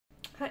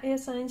Hi air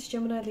signs,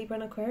 Gemini, Libra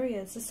and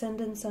Aquarius,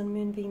 Ascendant, Sun,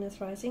 Moon, Venus,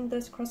 Rising.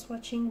 Those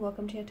cross-watching,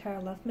 welcome to your Tarot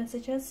Love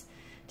Messages.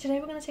 Today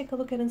we're going to take a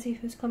look at and see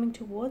who's coming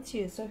towards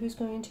you. So who's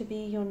going to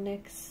be your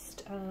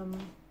next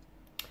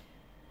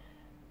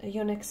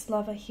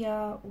lover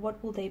here?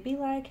 What will they be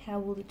like? How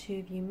will the two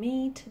of you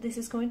meet? This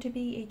is going to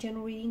be a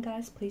general reading,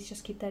 guys. Please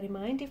just keep that in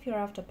mind. If you're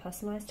after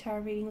personalized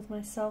tarot reading with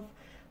myself,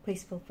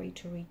 please feel free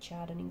to reach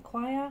out and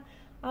inquire.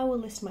 I will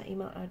list my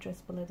email address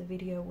below the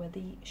video where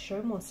the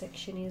show more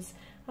section is.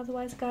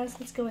 Otherwise, guys,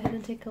 let's go ahead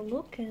and take a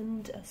look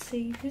and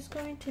see who's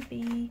going to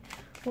be,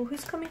 or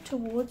who's coming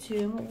towards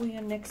you, and what will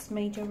your next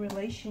major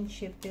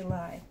relationship be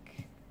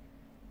like.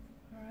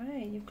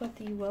 Alright, you've got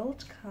the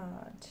World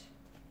card.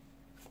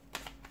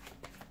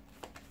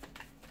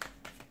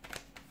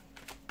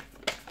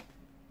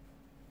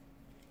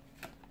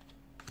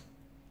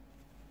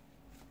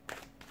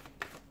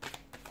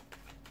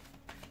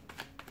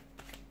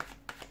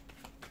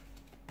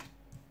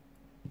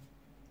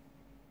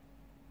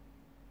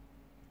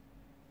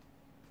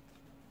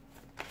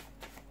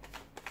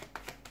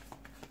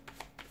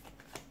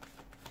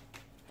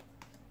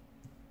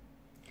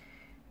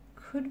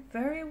 Could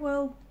very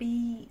well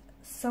be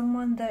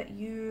someone that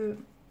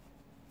you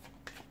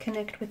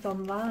connect with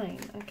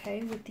online,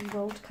 okay? With the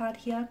World card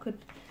here,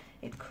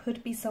 it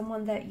could be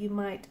someone that you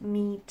might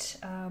meet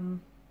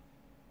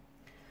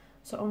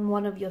so on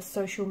one of your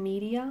social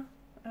media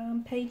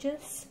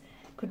pages.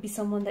 Could be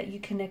someone that you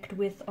connect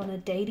with on a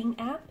dating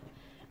app.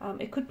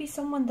 It could be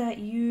someone that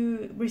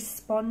you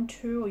respond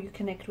to or you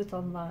connect with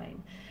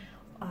online.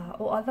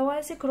 Or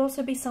otherwise, it could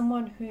also be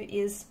someone who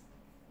is...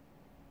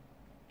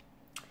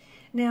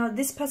 Now,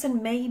 this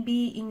person may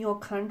be in your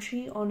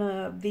country on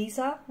a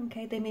visa,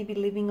 okay? They may be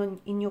living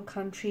in your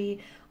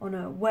country on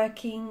a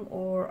working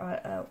or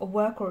a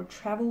work or a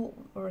travel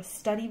or a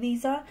study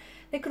visa.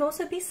 There could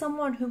also be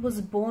someone who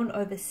was born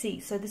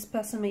overseas. So this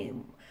person may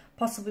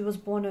possibly was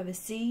born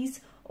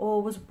overseas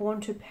or was born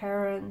to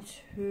parents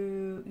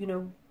who, you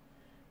know,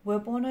 were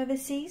born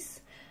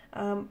overseas.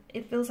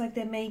 It feels like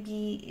there may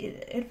be,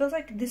 it feels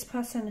like this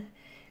person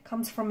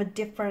comes from a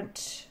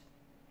different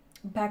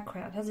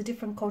background, has a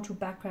different cultural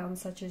background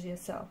such as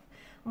yourself.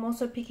 I'm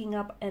also picking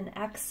up an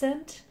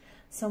accent,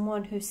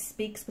 someone who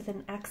speaks with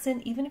an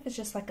accent, even if it's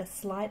just like a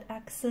slight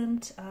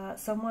accent,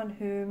 someone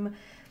who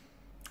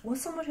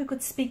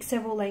could speak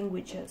several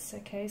languages,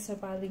 okay, so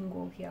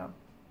bilingual here.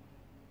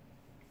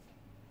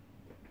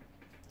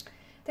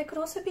 There could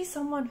also be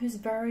someone who's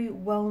very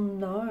well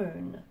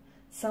known,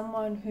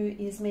 someone who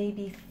is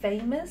maybe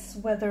famous,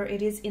 whether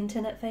it is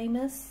internet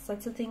famous,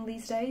 that's a thing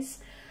these days,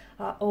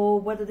 or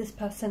whether this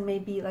person may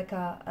be like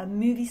a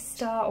movie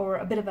star or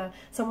a bit of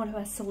someone who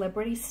has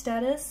celebrity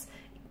status,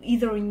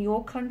 either in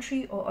your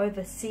country or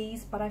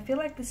overseas. But I feel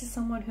like this is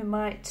someone who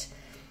might,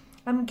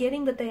 I'm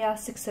getting that they are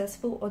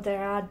successful or they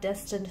are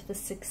destined for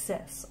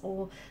success,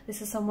 or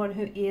this is someone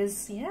who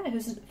is, yeah,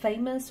 who's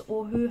famous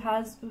or who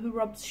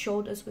rubs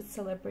shoulders with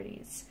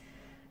celebrities.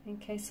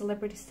 Okay,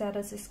 celebrity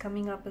status is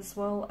coming up as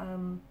well.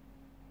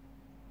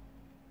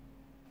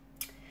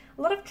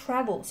 A lot of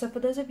travel. So for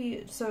those of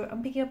you, so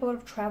I'm picking up a lot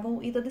of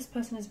travel. Either this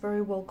person is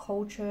very well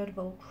cultured,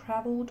 well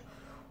traveled,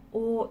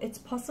 or it's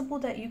possible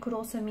that you could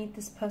also meet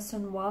this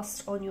person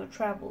whilst on your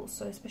travels.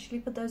 So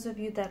especially for those of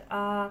you that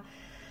are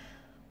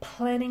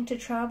planning to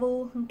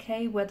travel,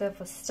 okay, whether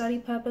for study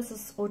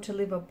purposes or to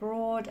live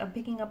abroad, I'm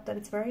picking up that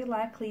it's very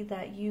likely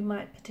that you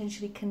might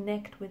potentially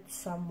connect with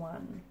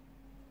someone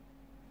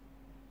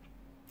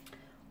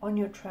on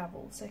your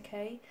travels,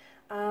 okay?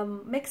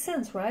 Makes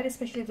sense, right?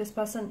 Especially if this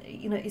person,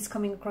 you know, is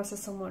coming across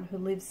as someone who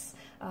lives,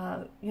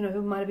 you know,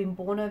 who might have been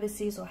born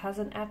overseas or has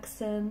an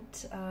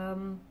accent.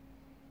 I'm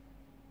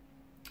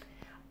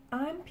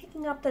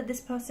picking up that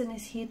this person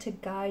is here to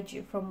guide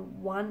you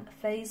from one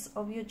phase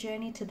of your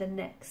journey to the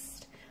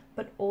next,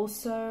 but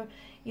also,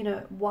 you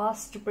know,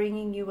 whilst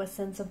bringing you a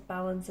sense of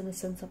balance and a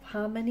sense of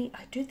harmony.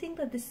 I do think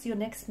that this is your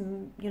next,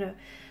 you know,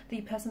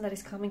 the person that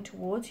is coming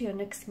towards you, your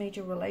next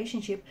major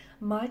relationship,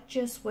 might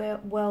just very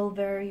well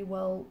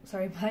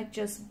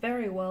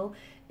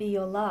be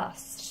your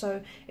last.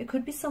 So it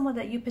could be someone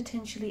that you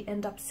potentially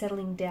end up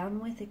settling down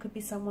with. It could be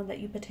someone that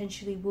you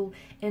potentially will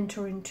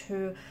enter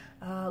into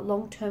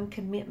long-term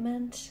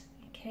commitment.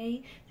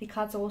 Okay, the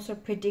cards are also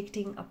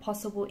predicting a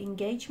possible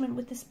engagement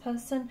with this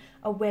person,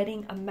 a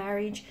wedding, a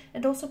marriage,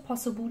 and also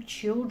possible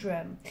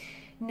children.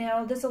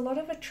 Now, there's a lot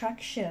of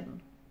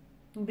attraction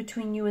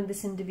between you and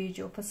this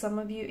individual. For some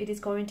of you, it is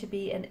going to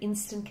be an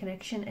instant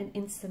connection, an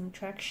instant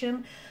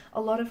attraction,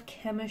 a lot of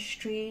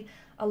chemistry,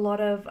 a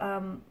lot of,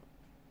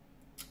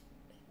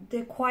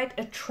 they're quite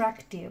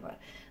attractive.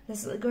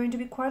 There's going to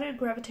be quite a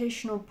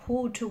gravitational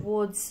pull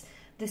towards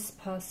this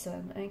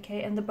person,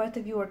 okay, and the both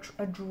of you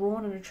are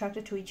drawn and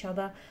attracted to each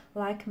other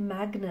like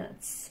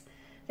magnets.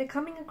 They're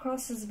coming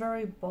across as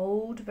very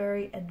bold,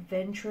 very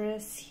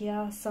adventurous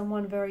here,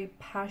 someone very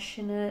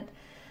passionate,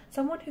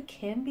 someone who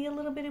can be a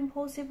little bit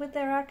impulsive with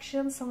their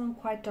actions, someone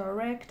quite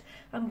direct.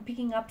 I'm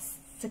picking up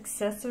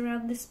success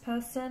around this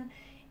person.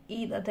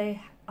 Either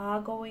they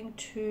are going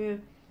to,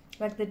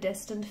 like, they're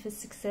destined for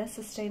success,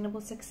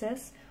 sustainable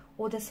success,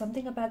 or there's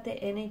something about their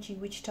energy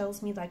which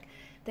tells me like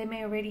they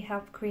may already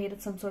have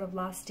created some sort of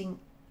lasting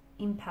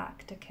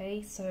impact,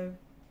 okay? So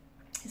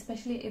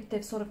especially if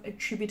they've sort of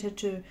attributed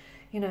to,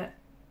 you know,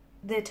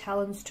 their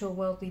talents to a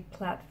worldly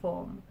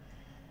platform.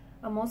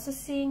 I'm also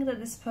seeing that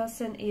this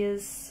person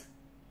is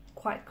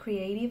quite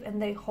creative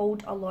and they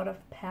hold a lot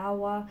of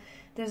power.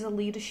 There's a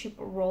leadership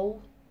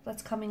role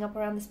that's coming up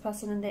around this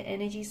person and their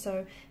energy.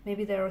 So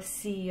maybe they're a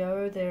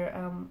CEO, they're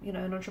you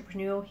know, an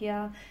entrepreneur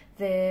here,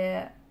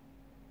 they're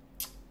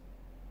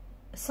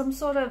some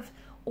sort of,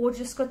 or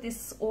just got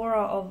this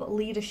aura of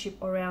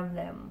leadership around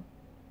them.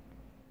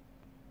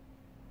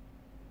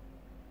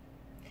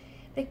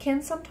 They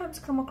can sometimes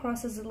come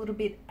across as a little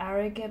bit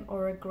arrogant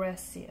or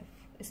aggressive,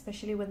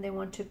 especially when they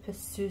want to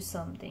pursue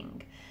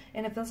something.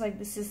 And it feels like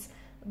this is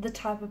the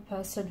type of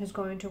person who's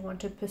going to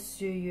want to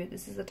pursue you.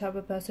 This is the type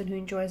of person who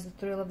enjoys the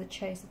thrill of the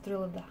chase, the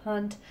thrill of the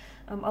hunt.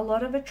 A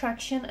lot of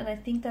attraction, and I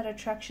think that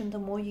attraction, the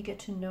more you get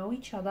to know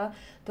each other,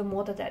 the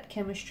more that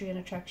chemistry and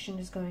attraction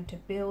is going to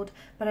build.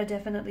 But I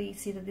definitely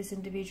see that this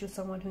individual is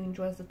someone who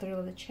enjoys the thrill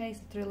of the chase,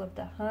 the thrill of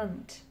the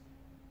hunt.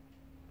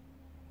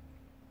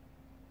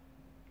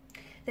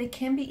 They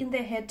can be in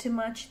their head too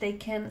much.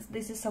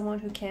 This is someone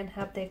who can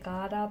have their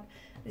guard up.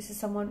 This is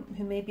someone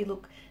who maybe,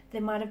 look,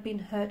 they might have been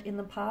hurt in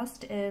the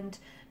past and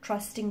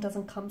trusting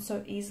doesn't come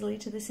so easily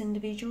to this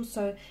individual.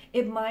 So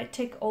it might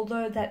take,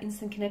 although that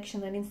instant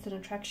connection, that instant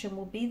attraction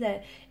will be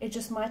there, it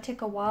just might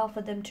take a while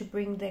for them to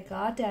bring their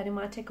guard down. It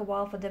might take a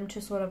while for them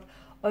to sort of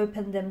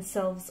open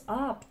themselves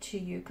up to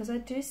you, because I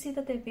do see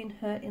that they've been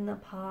hurt in the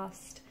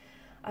past.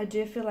 I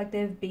do feel like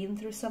they've been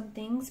through some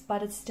things,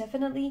 but it's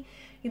definitely,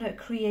 you know,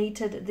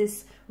 created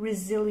this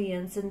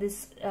resilience and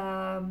this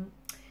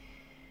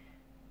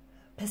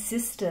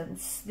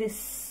persistence,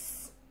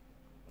 this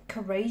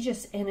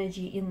courageous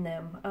energy in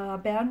them.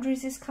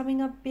 Boundaries is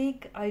coming up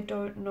big. I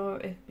don't know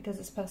if because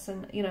this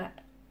person, you know,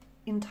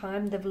 in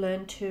time they've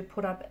learned to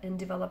put up and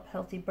develop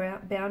healthy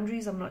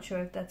boundaries. I'm not sure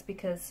if that's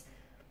because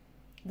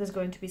there's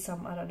going to be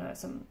some, I don't know,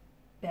 some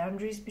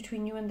boundaries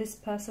between you and this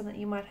person that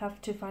you might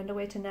have to find a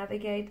way to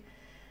navigate.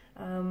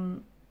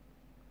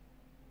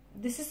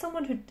 This is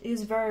someone who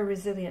is very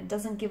resilient,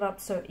 doesn't give up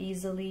so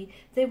easily.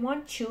 They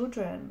want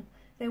children.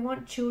 They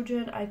want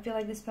children. I feel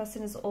like this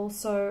person is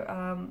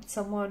also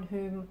someone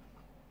who,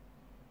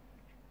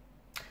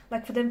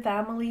 like for them,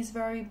 family is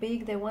very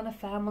big. They want a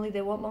family.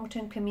 They want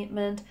long-term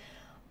commitment.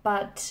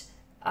 But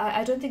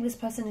I don't think this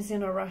person is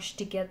in a rush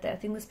to get there. I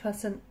think this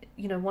person,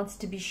 you know, wants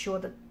to be sure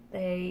that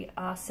they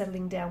are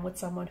settling down with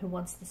someone who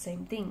wants the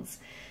same things.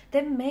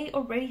 They may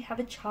already have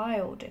a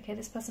child, okay?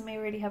 This person may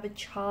already have a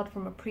child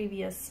from a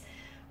previous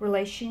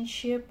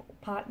relationship,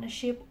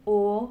 partnership,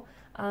 or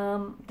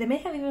they may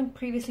have even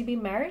previously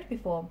been married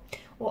before.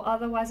 Or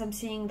otherwise, I'm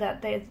seeing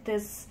that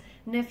there's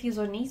nephews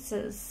or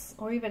nieces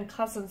or even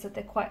cousins that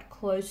they're quite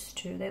close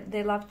to.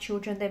 They love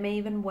children. They may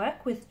even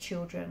work with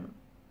children.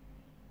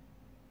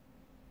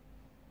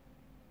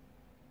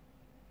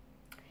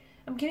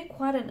 I'm getting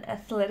quite an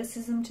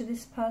athleticism to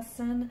this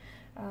person,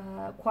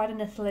 quite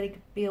an athletic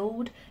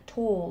build,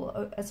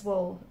 tall as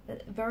well,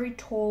 very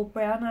tall.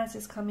 Brown eyes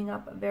is coming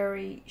up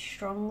very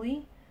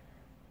strongly.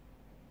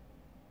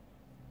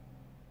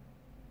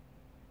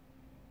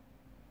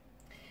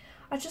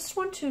 I just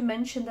want to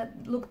mention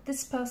that, look,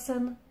 this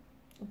person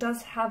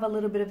does have a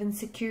little bit of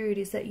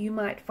insecurities that you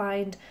might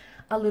find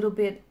a little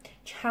bit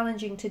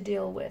challenging to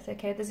deal with,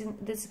 okay?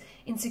 There's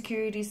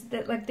insecurities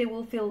that, like, they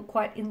will feel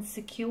quite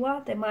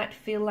insecure. They might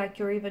feel like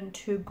you're even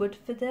too good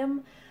for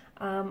them.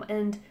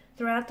 And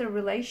throughout the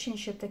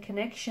relationship, the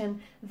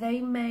connection, they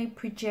may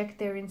project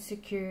their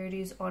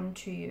insecurities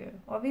onto you.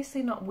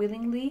 Obviously not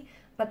willingly,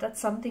 but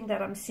that's something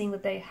that I'm seeing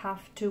that they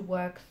have to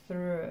work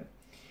through.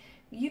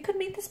 You could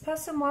meet this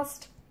person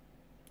whilst,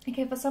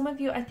 okay, for some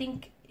of you, I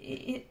think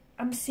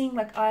I'm seeing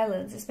like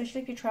islands,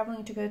 especially if you're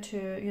traveling to go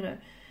to, you know,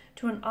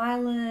 to an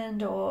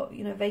island or,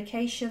 you know,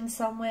 vacation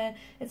somewhere.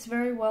 It's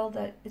very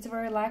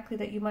likely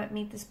that you might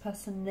meet this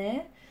person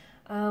there.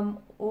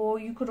 Or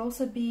you could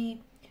also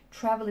be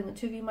traveling, the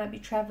two of you might be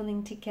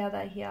traveling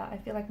together here. I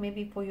feel like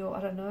maybe for your,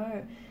 I don't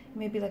know,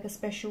 maybe like a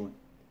special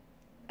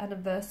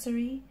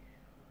anniversary,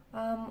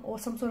 or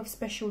some sort of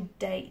special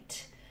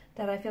date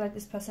that I feel like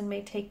this person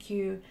may take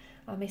you,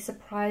 may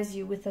surprise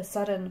you with a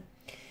sudden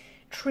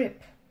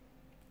trip.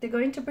 They're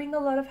going to bring a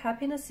lot of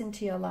happiness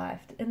into your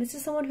life. And this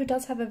is someone who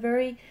does have a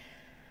very,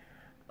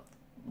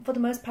 for the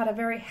most part, a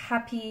very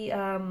happy,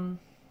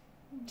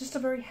 just a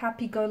very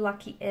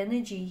happy-go-lucky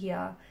energy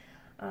here.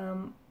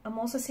 I'm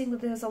also seeing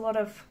that there's a lot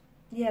of,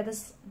 yeah,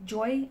 there's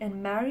joy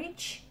and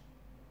marriage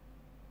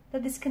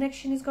that this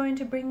connection is going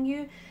to bring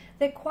you.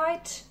 They're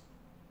quite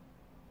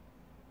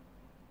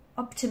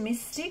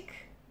optimistic.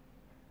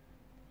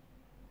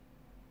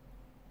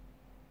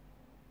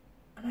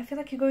 And I feel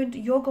like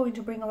you're going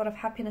to bring a lot of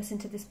happiness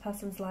into this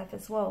person's life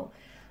as well.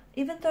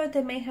 Even though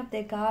they may have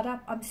their guard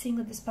up, I'm seeing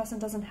that this person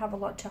doesn't have a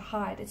lot to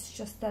hide. It's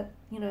just that,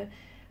 you know,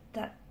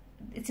 that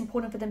it's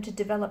important for them to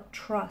develop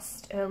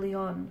trust early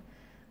on.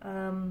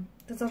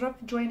 There's a lot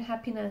of joy and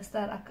happiness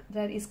that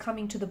is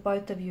coming to the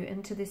both of you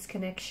into this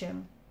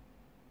connection.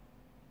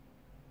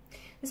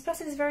 This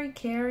person is very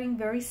caring,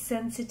 very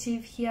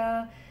sensitive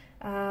here.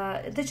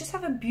 They just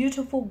have a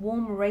beautiful,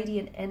 warm,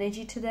 radiant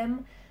energy to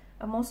them.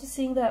 I'm also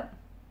seeing that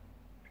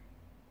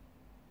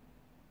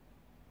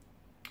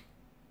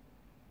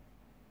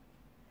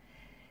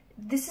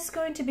this is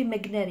going to be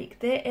magnetic.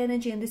 Their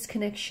energy and this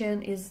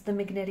connection is the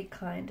magnetic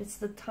kind. It's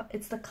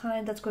the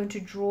kind that's going to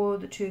draw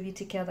the two of you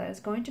together. It's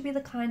going to be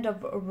the kind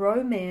of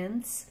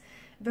romance,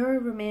 very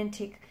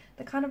romantic,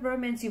 the kind of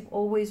romance you've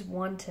always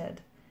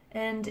wanted.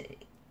 And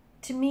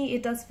to me,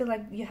 it does feel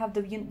like you have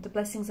the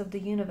blessings of the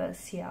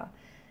universe here.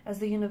 As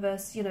the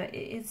universe, you know,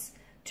 it's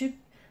two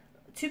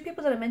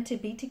people that are meant to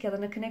be together,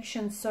 and a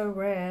connection so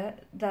rare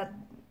that,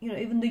 you know,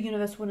 even the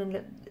universe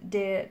wouldn't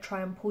dare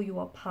try and pull you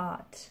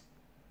apart.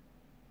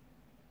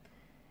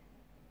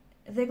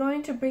 They're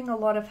going to bring a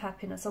lot of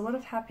happiness and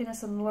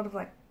a lot of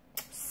like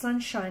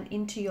sunshine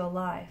into your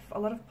life, a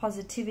lot of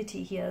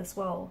positivity here as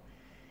well.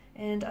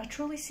 And I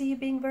truly see you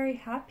being very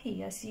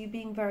happy. I see you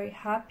being very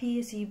happy.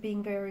 I see you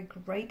being very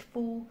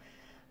grateful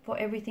for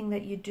everything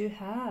that you do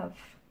have.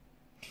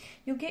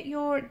 You'll get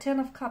your 10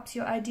 of Cups,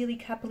 your ideally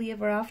happily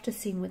ever after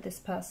scene with this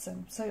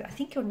person. So I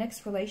think your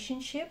next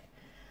relationship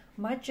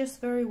might just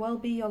very well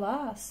be your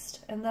last.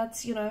 And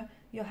that's, you know,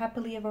 your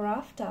happily ever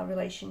after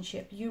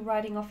relationship. You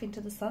riding off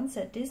into the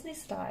sunset, Disney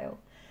style.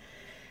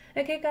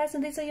 Okay guys,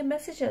 and these are your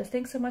messages.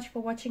 Thanks so much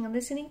for watching and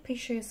listening. Please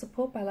show your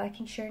support by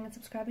liking, sharing and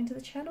subscribing to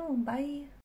the channel. Bye.